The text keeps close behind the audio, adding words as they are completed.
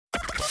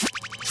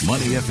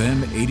Money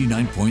FM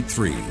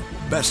 89.3,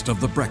 best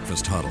of the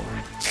breakfast huddle.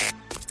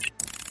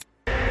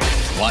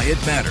 Why it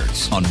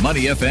matters on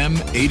Money FM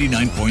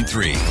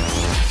 89.3.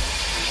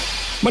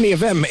 Money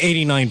FM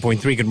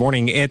 89.3. Good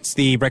morning. It's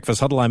the Breakfast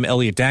Huddle. I'm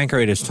Elliot Danker.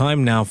 It is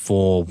time now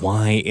for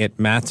Why It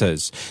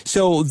Matters.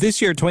 So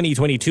this year,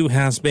 2022,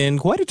 has been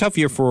quite a tough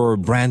year for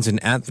brands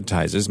and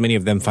advertisers, many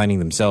of them finding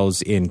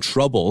themselves in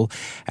trouble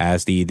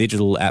as the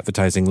digital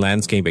advertising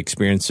landscape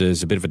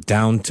experiences a bit of a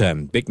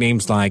downturn. Big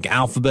names like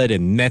Alphabet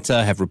and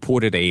Meta have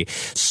reported a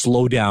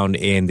slowdown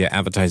in their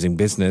advertising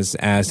business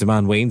as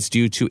demand wanes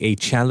due to a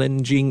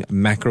challenging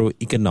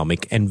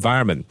macroeconomic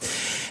environment.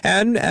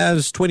 And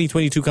as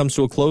 2022 comes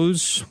to a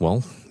close,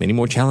 well, many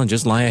more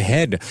challenges lie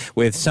ahead,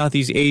 with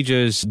Southeast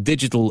Asia's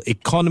digital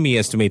economy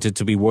estimated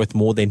to be worth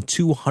more than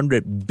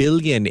 $200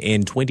 billion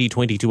in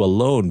 2022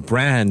 alone.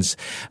 Brands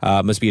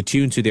must be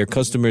attuned to their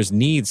customers'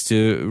 needs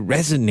to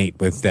resonate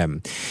with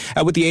them.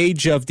 With the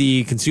age of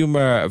the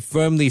consumer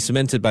firmly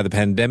cemented by the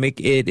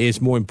pandemic, it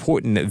is more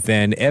important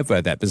than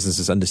ever that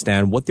businesses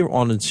understand what their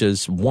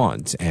audiences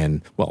want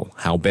and, well,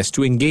 how best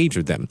to engage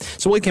with them.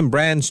 So what can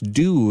brands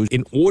do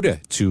in order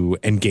to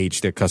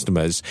engage their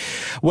customers?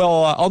 Well,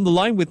 on the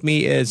line with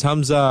me is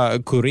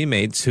Hamza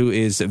Kurimet, who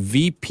is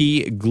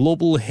VP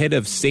Global Head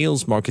of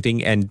Sales,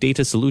 Marketing and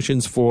Data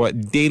Solutions for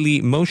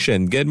Daily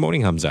Motion. Good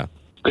morning, Hamza.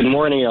 Good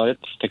morning, Elliot.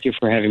 Thank you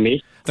for having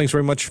me. Thanks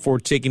very much for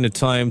taking the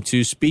time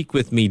to speak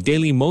with me.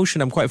 Daily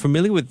Motion, I'm quite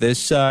familiar with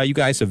this. You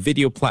guys are a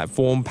video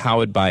platform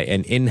powered by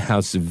an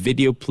in-house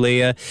video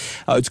player.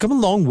 It's come a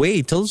long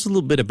way. Tell us a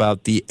little bit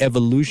about the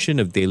evolution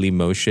of Daily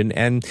Motion,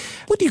 and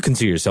what do you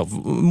consider yourself?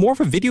 More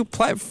of a video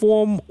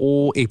platform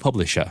or a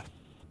publisher?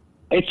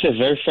 It's a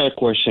very fair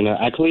question.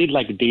 Actually,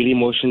 like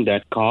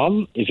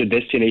dailymotion.com is a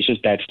destination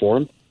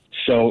platform.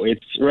 So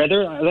let's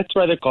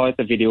rather call it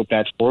a video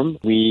platform.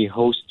 We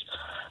host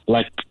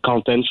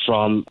content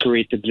from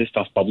curated list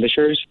of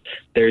publishers.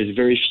 There's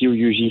very few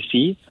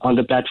UGC on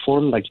the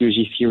platform, like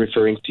UGC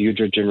referring to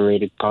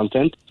user-generated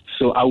content.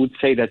 So I would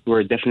say that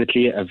we're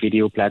definitely a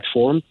video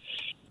platform.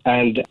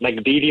 And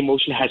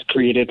Dailymotion has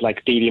created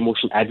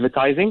Dailymotion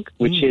Advertising,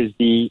 which is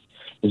the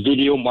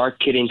video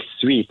marketing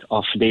suite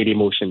of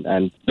Dailymotion.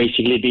 And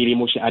basically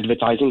Dailymotion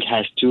Advertising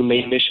has two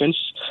main missions.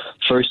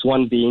 First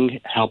one being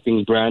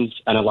helping brands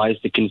analyze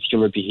the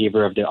consumer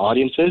behavior of their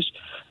audiences.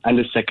 And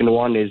the second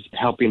one is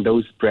helping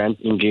those brands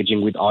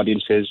engaging with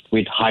audiences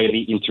with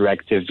highly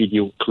interactive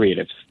video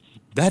creatives.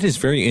 That is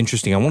very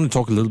interesting. I want to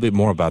talk a little bit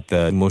more about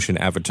the motion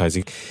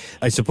advertising.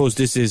 I suppose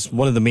this is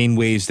one of the main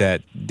ways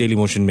that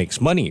Dailymotion makes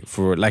money,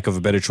 for lack of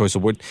a better choice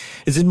of word.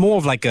 Is it more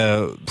of like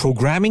a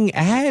programming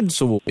ad,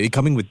 so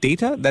coming with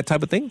data, that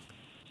type of thing?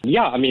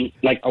 Yeah, I mean,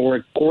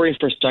 our core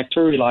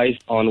infrastructure relies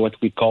on what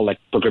we call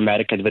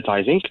programmatic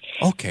advertising.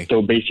 Okay.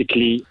 So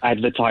basically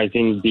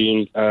advertising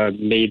being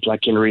made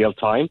in real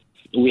time.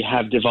 We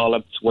have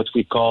developed what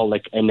we call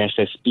an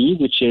SSP,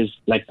 which is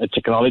a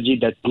technology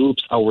that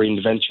groups our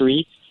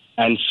inventory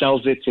and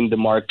sells it in the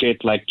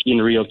market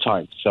in real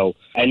time. So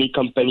any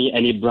company,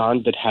 any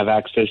brand that have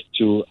access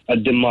to a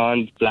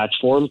demand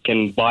platform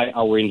can buy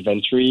our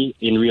inventory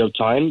in real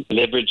time,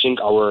 leveraging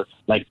our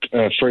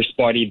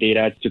first-party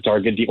data to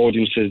target the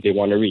audiences they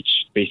want to reach,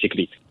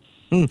 basically.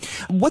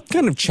 What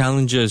kind of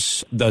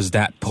challenges does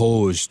that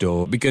pose,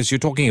 though? Because you're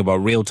talking about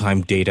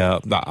real-time data.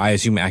 I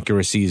assume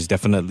accuracy is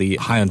definitely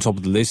high on top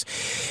of the list.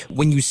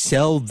 When you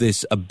sell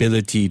this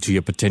ability to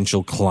your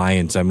potential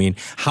clients, I mean,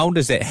 how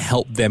does that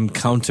help them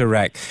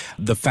counteract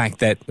the fact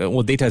that,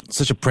 data is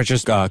such a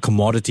precious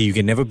commodity, you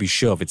can never be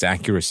sure of its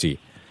accuracy?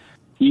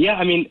 Yeah,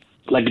 I mean,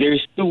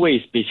 there's two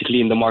ways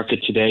basically in the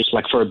market today,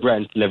 for a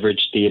brand to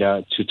leverage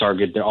data to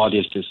target their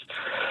audiences.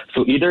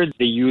 So either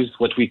they use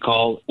what we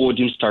call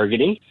audience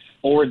targeting,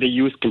 or they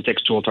use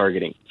contextual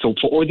targeting. So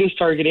for audience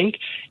targeting,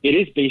 it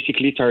is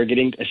basically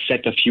targeting a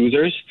set of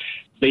users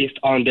based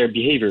on their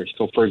behavior.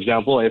 So for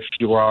example, if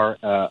you are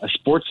a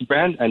sports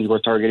brand and you are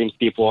targeting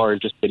people who are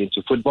interested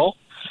into football,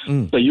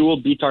 so you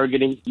will be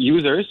targeting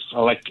users,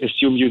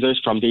 assume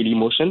users from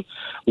Dailymotion,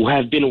 who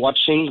have been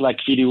watching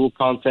video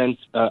content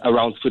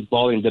around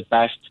football in the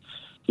past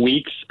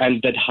weeks,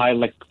 and that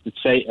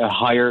let's say a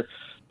higher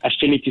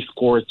affinity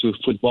score to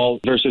football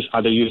versus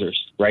other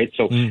users, right?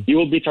 So you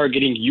will be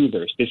targeting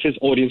users. This is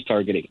audience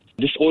targeting.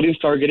 This audience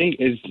targeting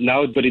is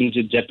now put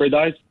into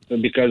jeopardy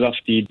because of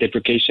the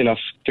deprecation of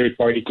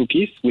third-party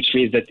cookies, which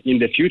means that in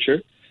the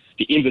future,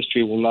 the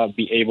industry will not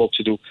be able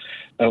to do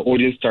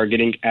audience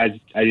targeting as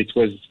it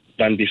was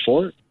done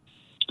before,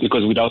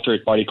 because without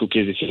third-party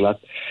cookies, this is not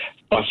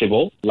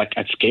possible,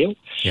 at scale.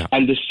 Yeah.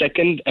 And the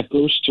second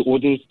approach to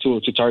audience to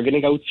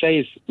targeting, I would say,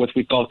 is what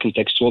we call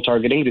contextual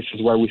targeting. This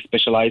is where we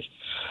specialize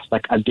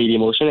at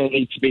Dailymotion, and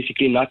it's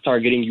basically not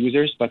targeting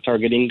users, but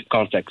targeting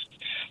context.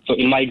 So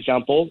in my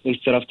example,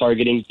 instead of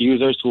targeting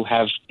users who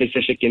have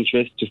specific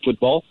interest to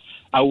football,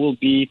 I will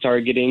be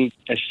targeting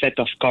a set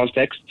of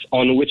contexts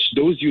on which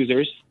those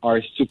users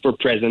are super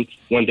present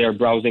when they're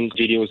browsing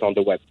videos on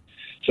the web.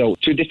 So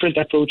two different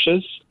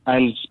approaches.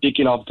 And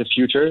speaking of the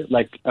future,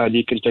 like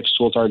the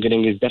contextual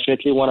targeting is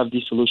definitely one of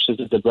the solutions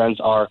that the brands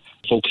are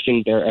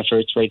focusing their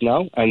efforts right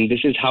now. And this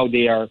is how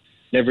they are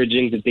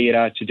leveraging the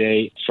data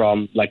today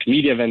from like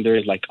media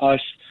vendors like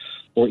us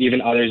or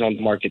even others on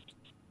the market.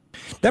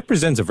 That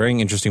presents a very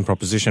interesting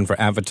proposition for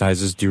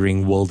advertisers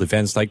during world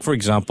events, like, for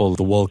example,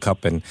 the World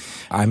Cup. And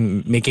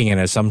I'm making an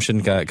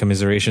assumption,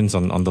 commiserations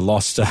on the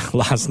loss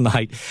last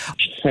night.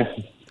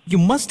 You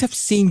must have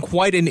seen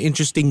quite an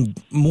interesting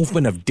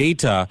movement of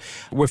data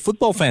where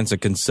football fans are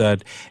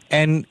concerned,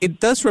 and it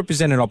does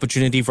represent an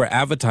opportunity for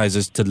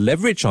advertisers to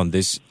leverage on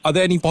this. Are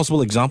there any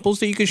possible examples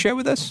that you can share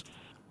with us?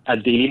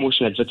 At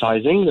Dailymotion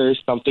Advertising, there is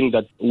something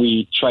that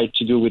we try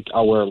to do with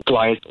our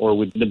clients or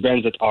with the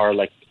brands that are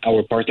like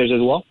our partners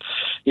as well,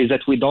 is that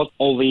we don't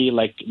only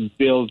like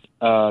build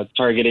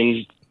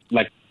targeting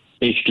like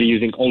basically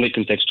using only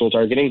contextual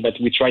targeting, but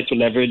we try to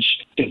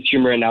leverage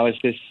consumer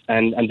analysis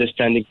and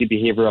understanding the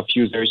behavior of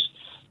users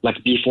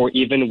like before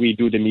even we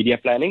do the media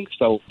planning.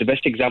 So the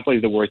best example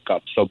is the World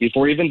Cup. So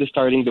before even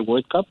starting the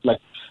World Cup, like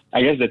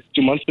I guess that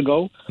 2 months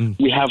ago,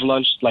 we have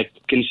launched like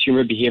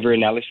consumer behavior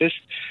analysis,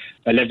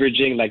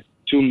 leveraging like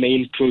two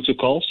main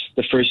protocols.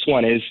 The first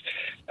one is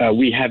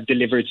we have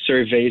delivered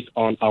surveys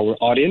on our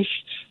audience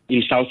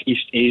in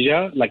Southeast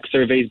Asia, like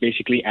surveys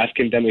basically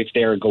asking them if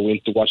they are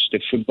going to watch the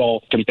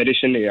football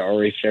competition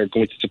or if they're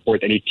going to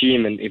support any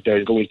team and if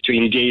they're going to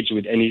engage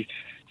with any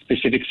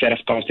specific set of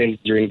content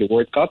during the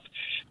World Cup.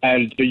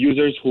 And the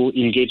users who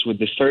engage with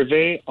the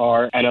survey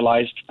are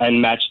analyzed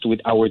and matched with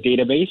our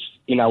database.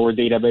 In our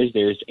database,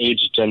 there's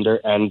age,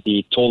 gender, and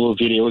the total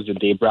videos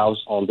that they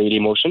browse on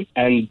Dailymotion.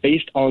 And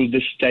based on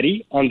this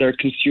study on their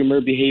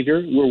consumer behavior,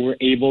 we were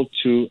able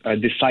to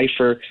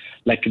decipher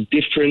like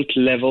different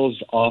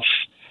levels of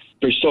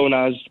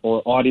personas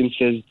or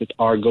audiences that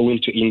are going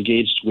to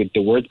engage with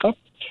the World Cup.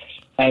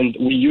 And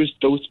we use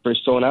those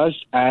personas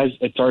as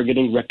a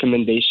targeting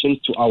recommendation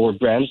to our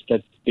brands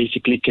that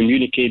basically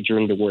communicate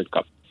during the World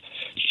Cup.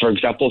 For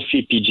example,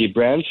 CPG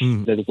brands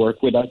that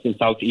work with us in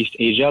Southeast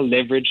Asia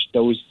leverage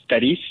those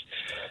studies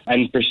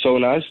and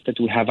personas that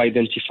we have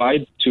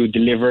identified to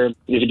deliver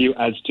the video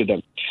ads to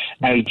them.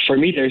 And for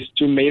me, there's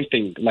two main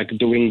things, like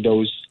doing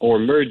those or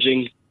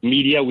merging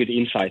media with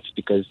insights,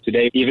 because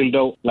today, even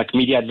though like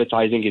media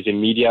advertising is a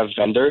media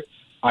vendor,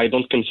 I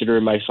don't consider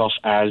myself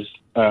as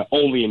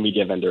only a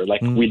media vendor.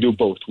 Like we do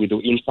both. We do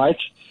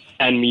insights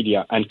and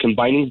media, and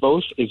combining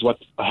both is what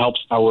helps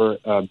our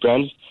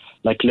brands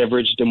like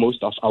leverage the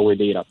most of our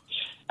data.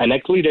 And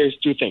actually, there's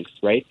two things,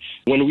 right?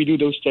 When we do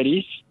those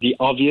studies, the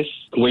obvious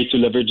way to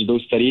leverage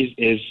those studies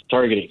is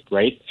targeting,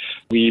 right?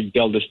 We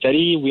build a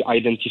study, we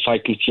identify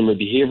consumer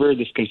behavior.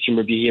 This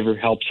consumer behavior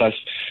helps us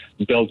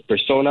build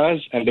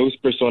personas, and those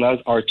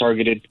personas are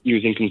targeted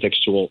using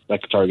contextual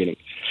like targeting.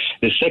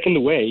 The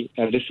second way,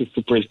 and this is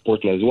super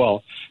important as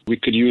well, we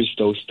could use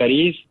those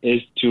studies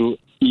is to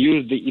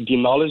use the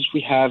knowledge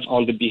we have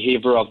on the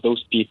behavior of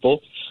those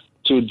people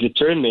to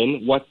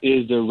determine what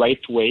is the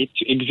right way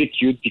to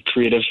execute the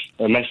creative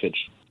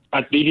message.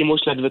 At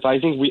Dailymotion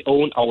Advertising, we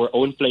own our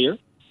own player,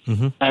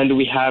 and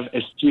we have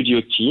a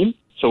studio team,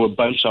 so a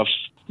bunch of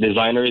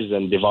designers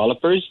and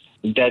developers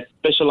that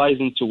specialize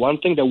into one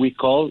thing that we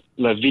call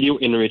video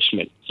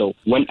enrichment. So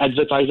when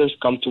advertisers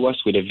come to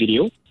us with a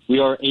video, we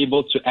are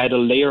able to add a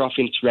layer of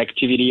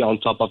interactivity on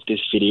top of this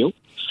video.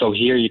 So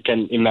here you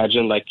can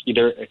imagine like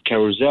either a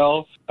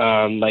carousel,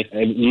 like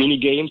a mini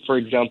game, for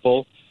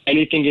example,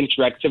 anything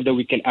interactive that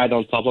we can add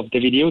on top of the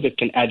video that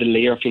can add a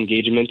layer of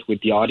engagement with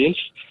the audience.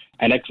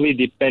 And actually,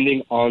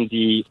 depending on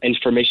the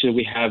information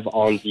we have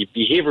on the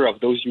behavior of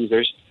those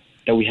users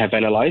that we have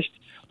analyzed,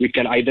 we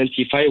can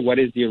identify what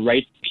is the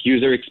right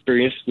user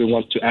experience we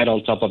want to add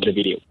on top of the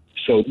video.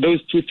 So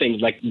those two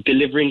things, like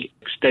delivering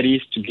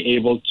studies to be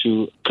able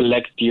to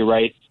collect the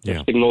right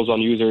signals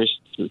on users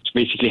to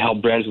basically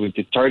help brands with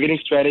the targeting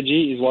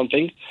strategy is one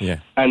thing.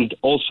 And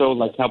also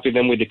like helping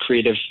them with the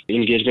creative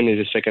engagement is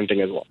the second thing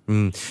as well.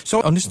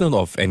 So on this note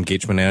of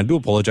engagement, and I do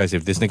apologize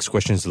if this next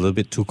question is a little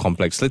bit too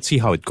complex. Let's see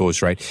how it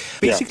goes, right?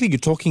 Basically, you're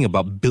talking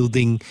about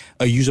building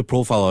a user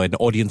profile or an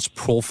audience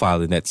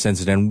profile in that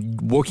sense and then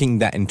working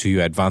that into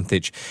your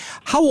advantage.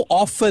 How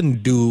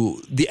often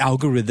do the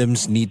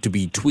algorithms need to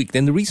be tweaked?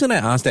 And the reason I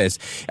ask that is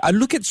I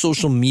look at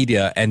social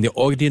media and the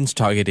audience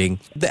targeting.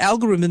 The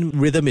algorithm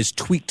rhythm is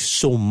tweaked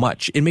so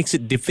much. It makes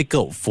it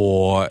difficult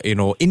for,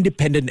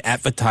 independent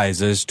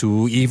advertisers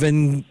to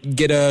even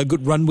get a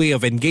good runway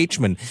of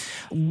engagement.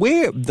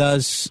 Where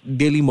does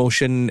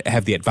Dailymotion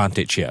have the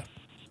advantage here?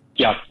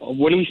 Yeah,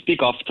 when we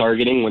speak of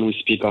targeting, when we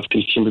speak of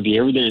consumer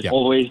behavior, there's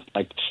always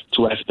like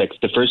two aspects.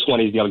 The first one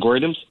is the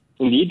algorithms,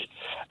 indeed,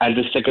 and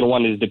the second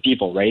one is the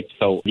people, right?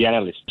 So the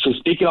analysts. So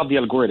speaking of the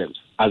algorithms,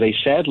 as I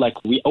said, like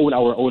we own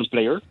our own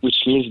player, which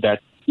means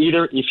that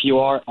either if you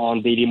are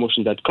on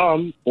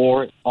Dailymotion.com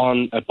or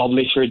on a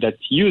publisher that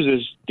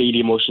uses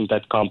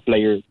Dailymotion.com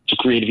player to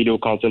create video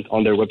content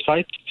on their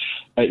website,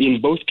 in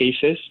both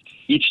cases,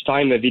 each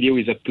time a video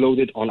is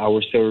uploaded on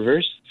our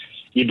servers,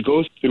 it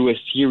goes through a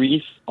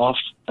series of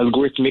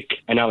algorithmic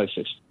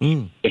analysis.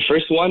 The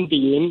first one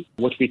being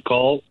what we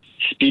call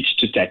speech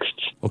to text,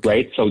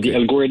 right? So the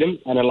algorithm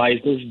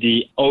analyzes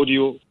the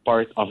audio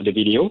part of the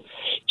video,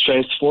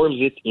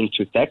 transforms it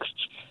into text.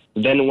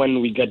 Then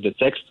when we get the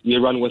text, we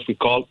run what we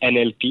call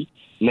NLP,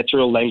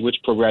 natural language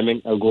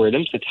programming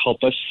algorithms that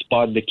help us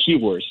spot the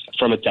keywords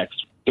from a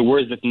text, the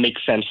words that make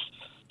sense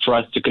for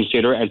us to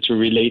consider and to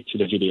relate to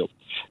the video.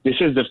 This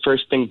is the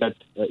first thing that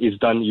is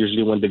done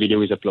usually when the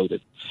video is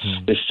uploaded.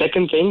 The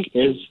second thing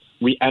is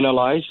we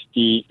analyze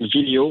the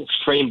video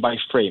frame by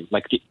frame,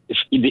 like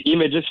the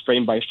images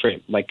frame by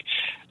frame. Like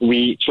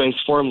we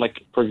transform,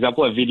 like, for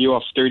example, a video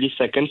of 30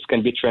 seconds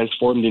can be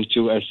transformed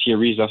into a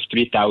series of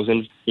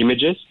 3,000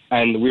 images.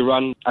 And we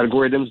run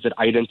algorithms that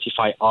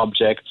identify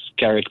objects,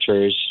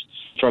 characters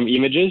from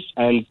images.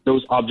 And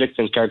those objects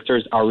and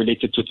characters are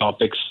related to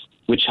topics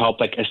which help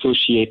like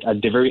associate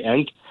at the very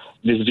end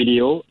this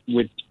video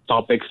with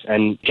topics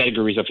and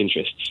categories of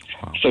interest.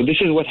 Wow. So this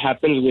is what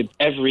happens with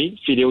every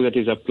video that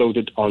is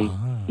uploaded on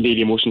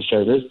Dailymotion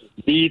servers,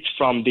 be it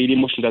from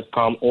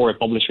dailymotion.com or a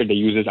publisher that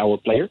uses our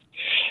player.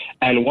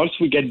 And once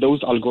we get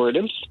those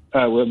algorithms,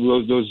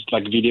 those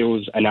like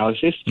videos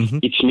analysis,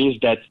 it means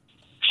that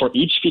for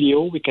each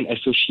video, we can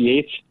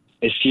associate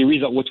a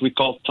series of what we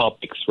call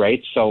topics,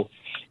 right? So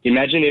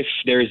imagine if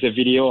there is a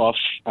video of,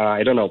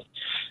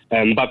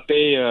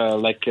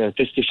 Mbappe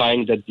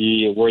testifying that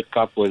the World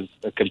Cup was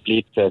a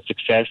complete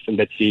success and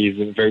that he's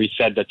very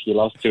sad that he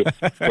lost to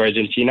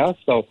Argentina.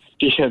 So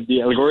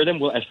the algorithm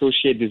will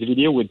associate this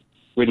video with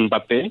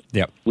Mbappe,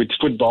 with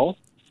football,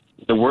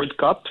 the World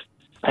Cup,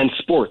 and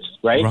sports,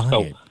 right?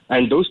 So,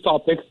 and those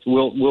topics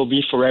will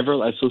be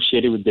forever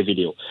associated with the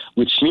video,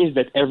 which means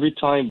that every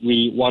time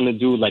we want to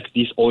do like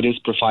these audience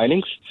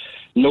profilings,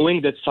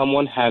 knowing that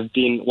someone has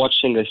been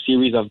watching a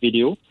series of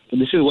videos,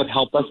 this is what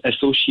helps us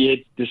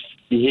associate this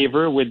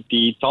behavior with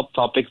the top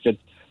topics that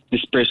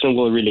this person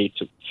will relate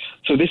to.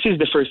 So this is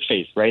the first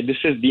phase, right? This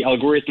is the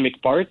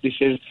algorithmic part. This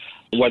is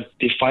what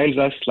defines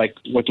us, like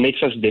what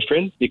makes us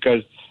different,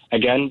 because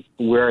again,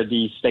 we're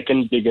the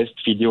second biggest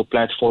video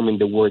platform in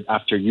the world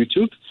after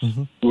YouTube,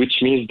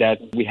 which means that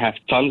we have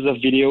tons of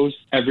videos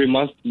every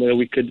month that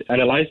we could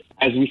analyze.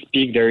 As we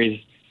speak, there is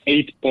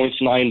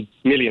 8.9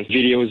 million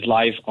videos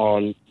live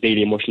on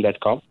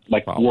dailymotion.com,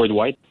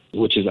 worldwide,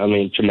 which is,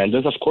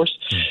 tremendous, of course.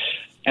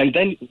 And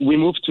then we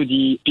move to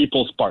the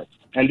people's part.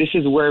 And this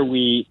is where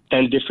we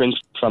stand different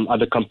from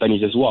other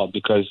companies as well,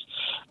 because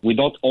we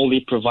don't only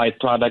provide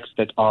products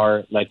that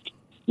are like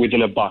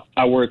within a box.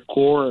 Our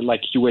core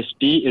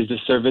USP is the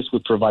service we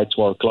provide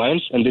to our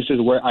clients. And this is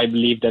where I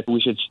believe that we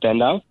should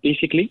stand out,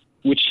 basically,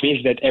 which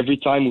means that every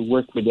time we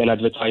work with an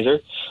advertiser,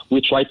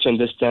 we try to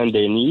understand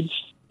their needs.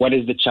 What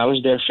is the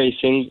challenge they're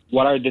facing?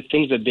 What are the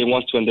things that they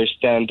want to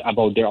understand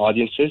about their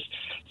audiences,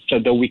 so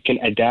that we can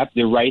adapt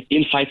the right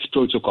insights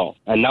protocol.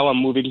 And now I'm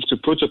moving to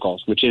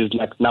protocols, which is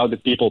like now the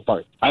people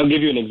part. I'll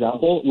give you an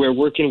example. We're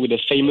working with a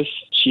famous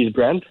cheese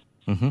brand,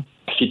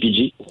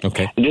 CPG.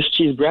 Okay. This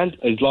cheese brand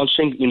is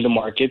launching in the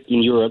market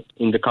in Europe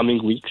in the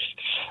coming weeks,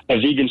 a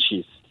vegan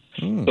cheese.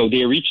 So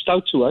they reached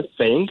out to us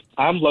saying,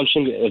 I'm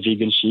launching a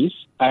vegan cheese.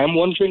 I am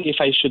wondering if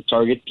I should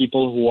target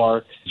people who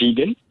are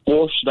vegan,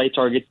 or should I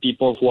target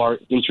people who are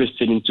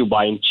interested into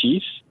buying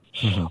cheese?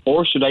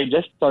 Or should I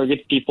just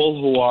target people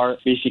who are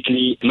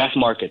basically mass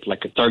market,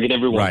 like target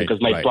everyone,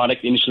 because my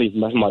product initially is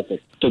mass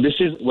market. So this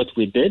is what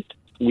we did.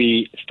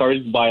 We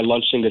started by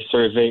launching a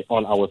survey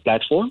on our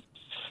platform.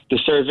 The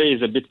survey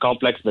is a bit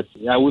complex, but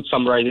I would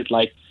summarize it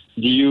like,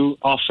 do you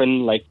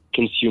often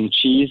consume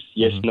cheese?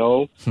 Yes,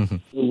 no.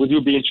 Would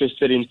you be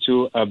interested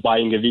into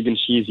buying a vegan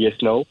cheese? Yes,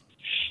 no.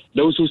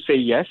 Those who say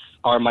yes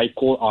are my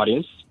core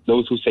audience.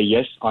 Those who say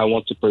yes, I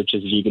want to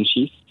purchase vegan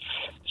cheese.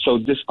 So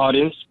this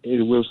audience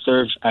will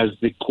serve as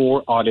the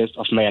core audience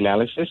of my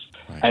analysis.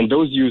 And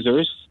those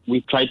users,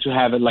 we try to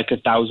have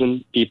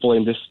 1,000 people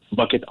in this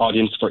bucket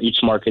audience for each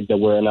market that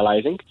we're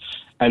analyzing.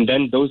 And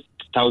then those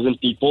 1,000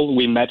 people,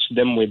 we match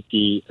them with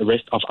the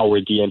rest of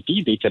our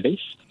DMP database.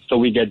 So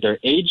we get their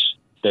age,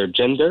 their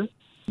gender,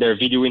 their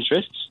video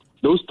interests,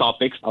 those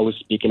topics I was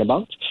speaking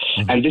about.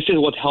 And this is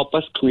what helps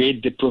us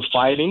create the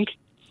profiling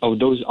of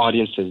those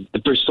audiences, the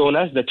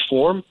personas that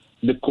form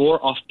the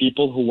core of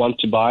people who want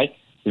to buy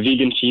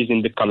vegan cheese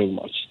in the coming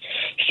months.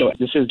 So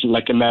this is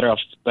like a matter of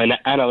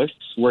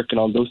analysts working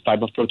on those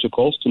type of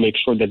protocols to make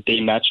sure that they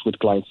match with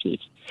clients'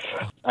 needs.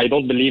 I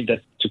don't believe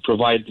that to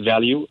provide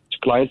value to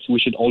clients, we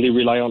should only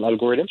rely on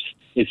algorithms.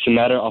 It's a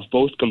matter of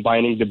both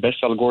combining the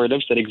best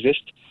algorithms that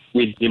exist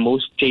with the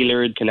most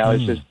tailored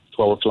analysis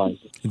to our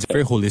clients. It's a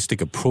very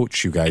holistic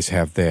approach you guys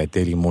have there at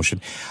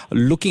Dailymotion.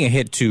 Looking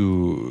ahead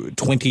to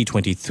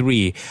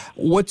 2023,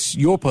 what's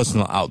your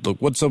personal outlook?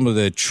 What's some of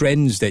the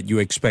trends that you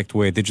expect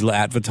where digital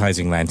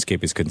advertising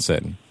landscape is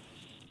concerned?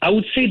 I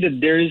would say that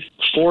there's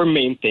four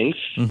main things.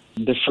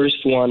 The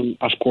first one,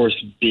 of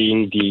course,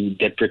 being the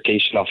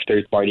deprecation of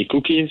third-party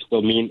cookies,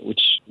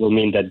 which will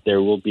mean that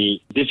there will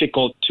be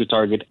difficult to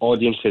target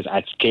audiences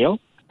at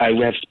scale. We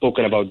have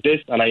spoken about this,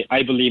 and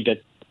I believe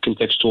that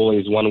contextual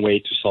is one way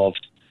to solve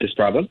this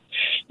problem.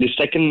 The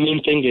second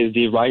main thing is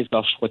the rise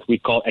of what we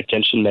call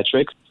attention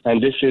metrics,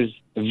 and this is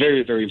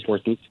very, very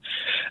important.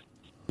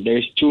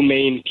 There's two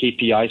main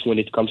KPIs when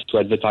it comes to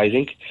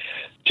advertising,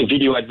 to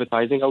video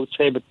advertising, I would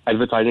say, but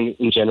advertising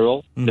in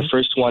general. The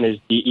first one is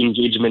the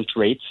engagement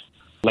rates,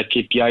 like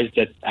KPIs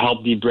that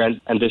help the brand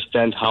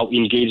understand how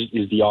engaged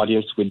is the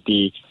audience with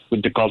the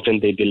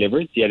content they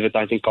delivered, the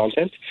advertising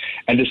content.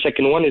 And the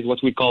second one is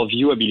what we call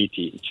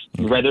viewability. It's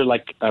rather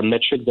like a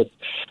metric that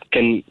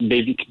can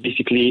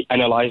basically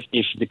analyze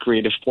if the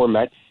creative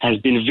format has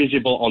been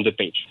visible on the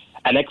page.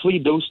 And actually,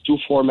 those two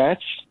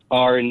formats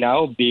are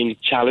now being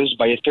challenged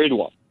by a third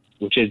one,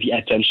 which is the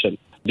attention.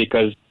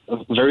 Because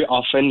very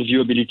often,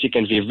 viewability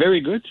can be very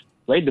good,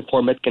 right? The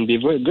format can be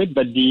very good,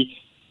 but the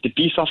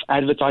piece of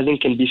advertising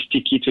can be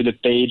sticky to the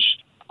page.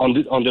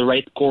 On the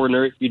right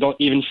corner, you don't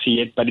even see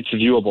it, but it's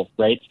viewable,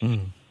 right?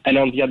 And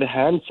on the other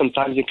hand,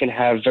 sometimes you can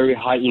have very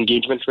high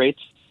engagement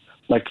rates,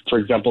 like, for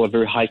example, a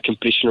very high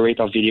completion rate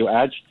of video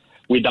ads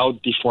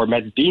without the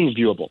format being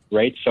viewable,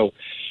 right? So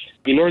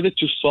in order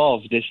to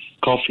solve this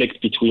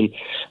conflict between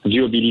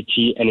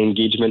viewability and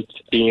engagement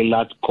being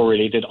not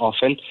correlated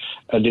often,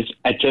 these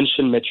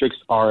attention metrics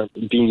are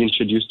being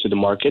introduced to the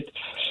market.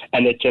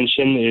 And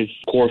attention is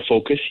core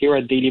focus here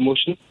at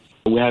Dailymotion.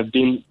 We have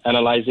been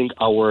analyzing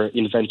our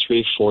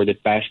inventory for the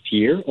past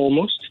year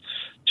almost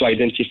to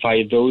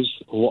identify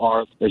those who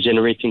are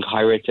generating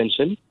higher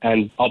attention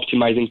and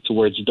optimizing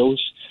towards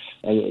those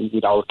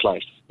with our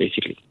clients,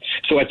 basically.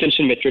 So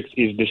attention metrics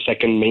is the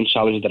second main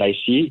challenge that I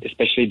see,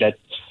 especially that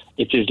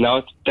it is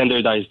not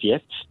standardized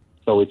yet.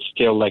 So it's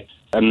still like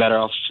a matter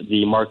of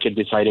the market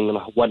deciding on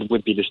what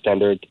would be the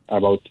standard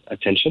about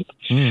attention.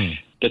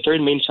 The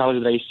third main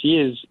challenge that I see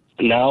is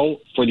now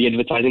for the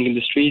advertising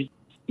industry,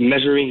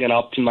 measuring and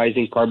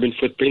optimizing carbon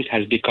footprint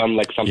has become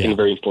like something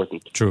very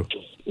important. True.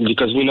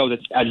 Because we know that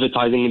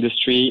advertising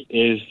industry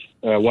is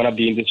one of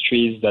the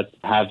industries that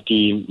have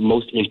the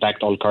most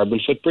impact on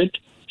carbon footprint.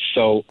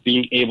 So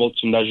being able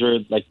to measure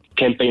like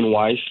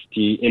campaign-wise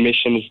the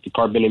emissions, the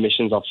carbon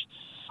emissions of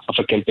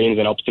a campaign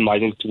and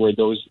optimizing toward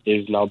those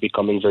is now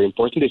becoming very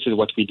important. This is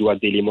what we do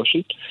at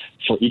Dailymotion.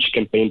 For each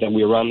campaign that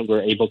we run,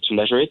 we're able to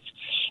measure it.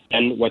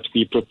 And what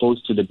we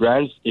propose to the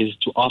brands is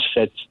to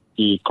offset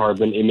the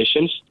carbon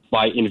emissions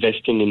by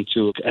investing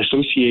into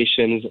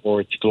associations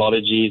or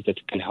technologies that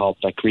can help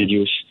like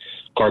reduce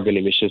carbon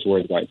emissions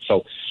worldwide.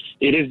 So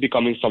it is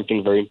becoming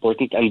something very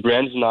important. And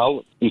brands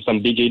now, in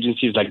some big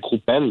agencies like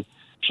Group M,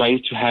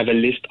 trying to have a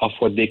list of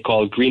what they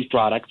call green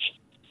products,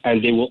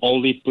 and they will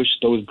only push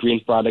those green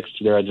products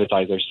to their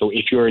advertisers. So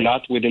if you're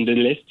not within the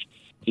list,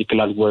 you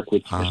cannot work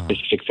with a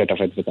specific set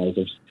of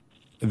advertisers.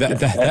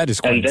 That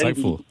is quite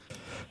insightful.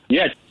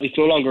 Yeah, it's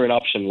no longer an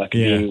option, like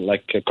being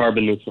like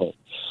carbon neutral.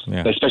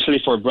 Yeah. Especially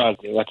for brands,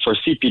 like for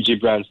CPG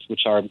brands,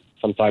 which are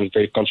sometimes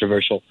very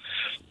controversial.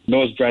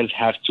 Those brands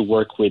have to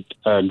work with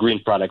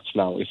green products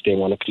now if they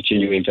want to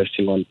continue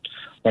investing on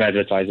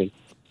advertising.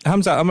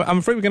 Hamza, I'm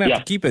afraid we're going to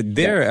have to keep it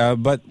there,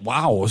 but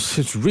wow,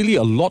 it's really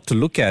a lot to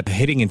look at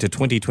heading into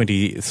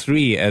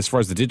 2023 as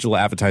far as the digital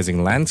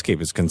advertising landscape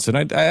is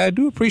concerned. I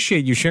do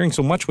appreciate you sharing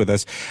so much with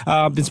us.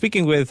 I've been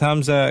speaking with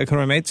Hamza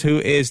Karamet, who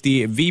is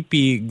the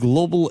VP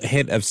Global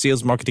Head of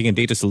Sales, Marketing and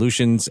Data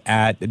Solutions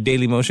at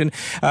Dailymotion.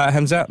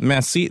 Hamza,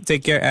 merci,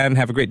 take care, and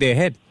have a great day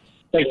ahead.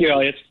 Thank you,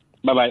 Elliot.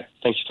 Bye-bye.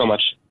 Thank you so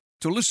much.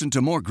 To listen to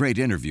more great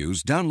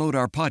interviews, download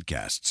our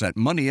podcasts at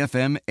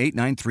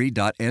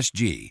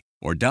moneyfm893.sg.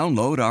 or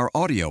download our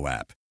audio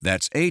app.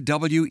 That's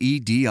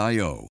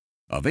AWEDIO.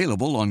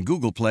 Available on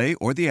Google Play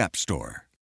or the App Store.